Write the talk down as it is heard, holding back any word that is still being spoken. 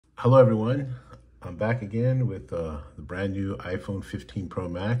Hello everyone, I'm back again with the brand new iPhone 15 Pro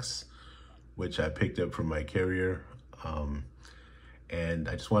Max, which I picked up from my carrier, and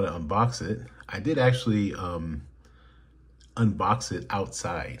I just want to unbox it. I did actually unbox it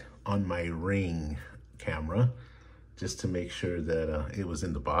outside on my Ring camera, just to make sure that it was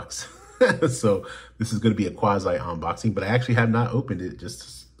in the box. So this is going to be a quasi unboxing, but I actually have not opened it,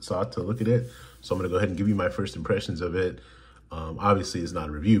 just saw it to look at it. So I'm going to go ahead and give you my first impressions of it. Obviously it's not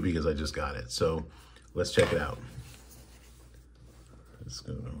a review because I just got it. So let's check it out. Let's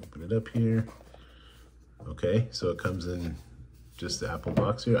go open it up here. Okay, so it comes in just the Apple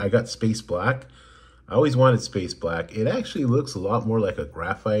box here. I got space black. I always wanted space black. It actually looks a lot more like a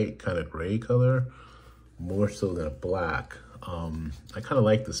graphite kind of gray color, more so than a black. I kind of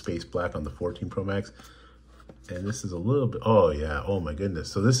like the space black on the 14 Pro Max. And this is a little bit, oh yeah, oh my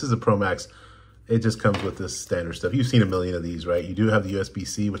goodness. So this is a Pro Max. It just comes with this standard stuff. You've seen a million of these, right? You do have the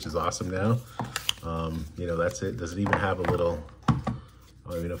USB-C, which is awesome now. You know, that's it. Does it even have a little, I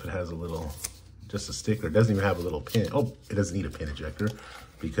don't even know if it has a little, just a sticker. It doesn't even have a little pin. Oh, it doesn't need a pin ejector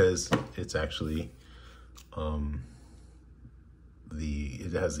because it's actually, it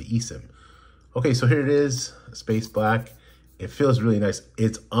has the eSIM. Okay, so here it is, space black. It feels really nice.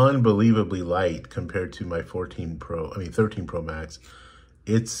 It's unbelievably light compared to my 13 Pro Max.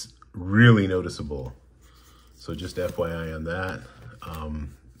 It's really noticeable. So just FYI on that.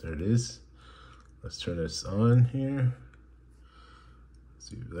 There it is. Let's turn this on here.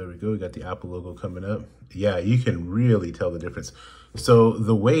 See, there we go. We got the Apple logo coming up. Yeah, you can really tell the difference. So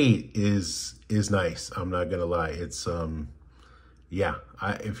the weight is nice. I'm not gonna lie. It's yeah.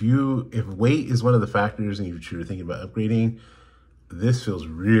 If weight is one of the factors and you're thinking about upgrading, this feels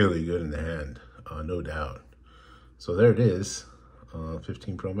really good in the hand, no doubt. So there it is.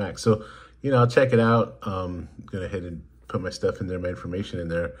 15 Pro Max. So, you know, I'll check it out. I'm gonna head and put my stuff in there, my information in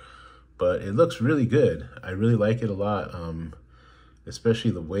there, but it looks really good. I really like it a lot,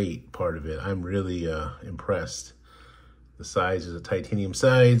 especially the weight part of it. I'm really impressed. The size is a titanium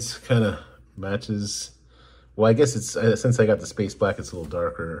sides, kind of matches. Well, I guess it's, since I got the space black, it's a little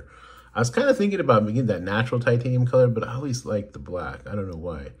darker. I was kind of thinking about making that natural titanium color, but I always like the black. I don't know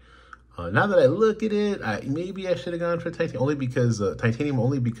why. Now that I look at it, maybe I should have gone for titanium, only because I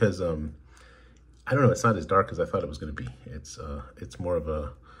don't know, it's not as dark as I thought it was going to be. It's more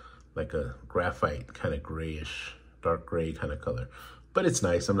of like a graphite kind of grayish, dark gray kind of color, but it's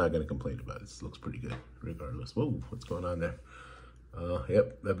nice. I'm not going to complain about it. It looks pretty good regardless. Whoa, what's going on there?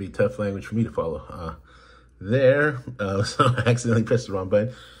 Yep, that'd be tough language for me to follow. So I accidentally pressed the wrong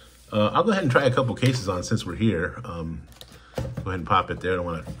button. I'll go ahead and try a couple cases on since we're here. Go ahead and pop it there. I don't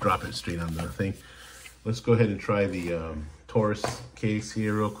want to drop it straight on the thing. Let's go ahead and try the Taurus case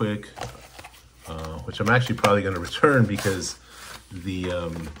here real quick, which I'm actually probably going to return because the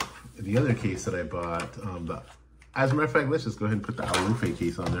other case that I bought, as a matter of fact, let's just go ahead and put the Alofe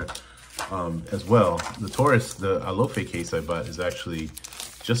case on there as well. The Alofe case I bought is actually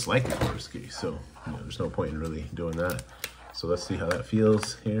just like the Taurus case, so you know, there's no point in really doing that. So let's see how that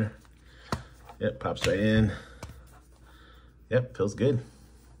feels here. Yep, pops right in. Yep, feels good.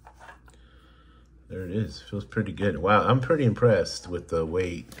 There it is, feels pretty good. Wow, I'm pretty impressed with the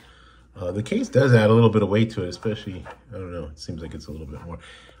weight. The case does add a little bit of weight to it, especially, I don't know, it seems like it's a little bit more.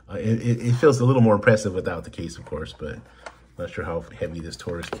 It feels a little more impressive without the case, of course, but I'm not sure how heavy this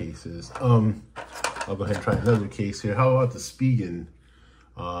Taurus case is. I'll go ahead and try another case here. How about the Spigen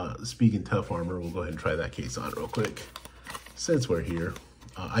Tough Armor? We'll go ahead and try that case on real quick, since we're here.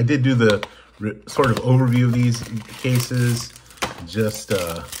 I did do the sort of overview of these cases, just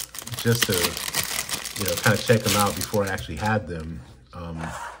to you know, kind of check them out before I actually had them.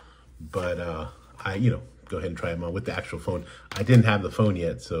 I go ahead and try them on with the actual phone. I didn't have the phone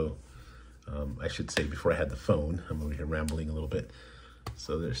yet, so I should say before I had the phone. I'm over here rambling a little bit.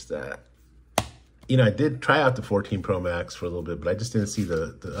 So there's that. You know, I did try out the 14 Pro Max for a little bit, but I just didn't see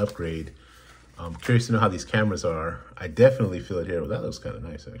the upgrade. I'm curious to know how these cameras are. I definitely feel it here. Well, that looks kind of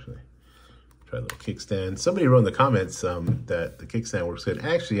nice, actually. Try a little kickstand. Somebody wrote in the comments that the kickstand works good.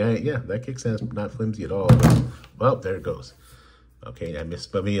 Actually, yeah, that kickstand's not flimsy at all. But, well, there it goes. Okay, I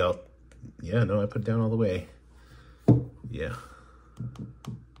missed, but yeah, no, I put it down all the way. Yeah.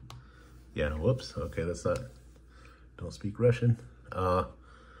 Yeah, whoops. Okay, don't speak Russian.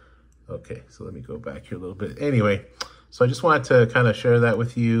 Okay, so let me go back here a little bit. Anyway, so I just wanted to kind of share that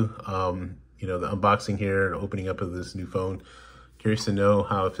with you. You know, the unboxing here, opening up of this new phone. Curious to know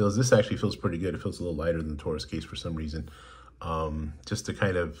how it feels. This actually feels pretty good. It feels a little lighter than the Taurus case for some reason. Just to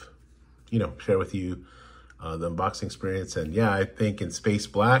kind of, you know, share with you the unboxing experience. And yeah, I think in space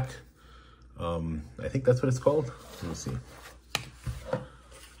black, I think that's what it's called. Let me see.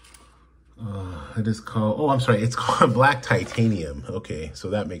 It is called, oh, I'm sorry, it's called black titanium. Okay, so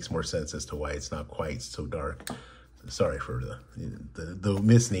that makes more sense as to why it's not quite so dark. Sorry for the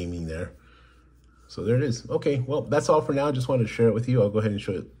misnaming there. So there it is. Okay, well, that's all for now. Just wanted to share it with you. I'll go ahead and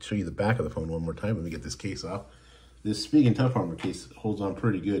show you the back of the phone one more time. Let me get this case off. This Spigen Tough Armor case holds on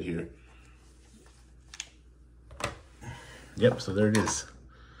pretty good here. Yep, so there it is.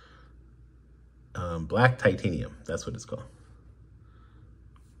 Black titanium, that's what it's called.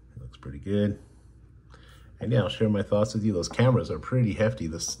 Looks pretty good. And yeah, I'll share my thoughts with you. Those cameras are pretty hefty.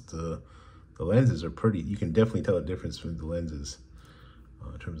 The lenses are pretty, you can definitely tell the difference between the lenses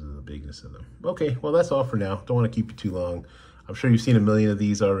in terms of the bigness of them. Okay, well, that's all for now. Don't want to keep you too long. I'm sure you've seen a million of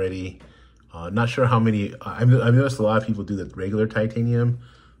these already. Not sure how many, I've noticed a lot of people do the regular titanium,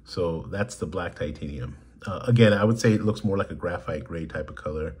 so that's the black titanium. Again, I would say it looks more like a graphite gray type of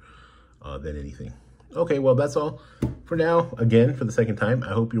color than anything. Okay, well, that's all for now. Again, for the second time,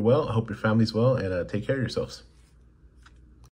 I hope you're well. I hope your family's well, and take care of yourselves.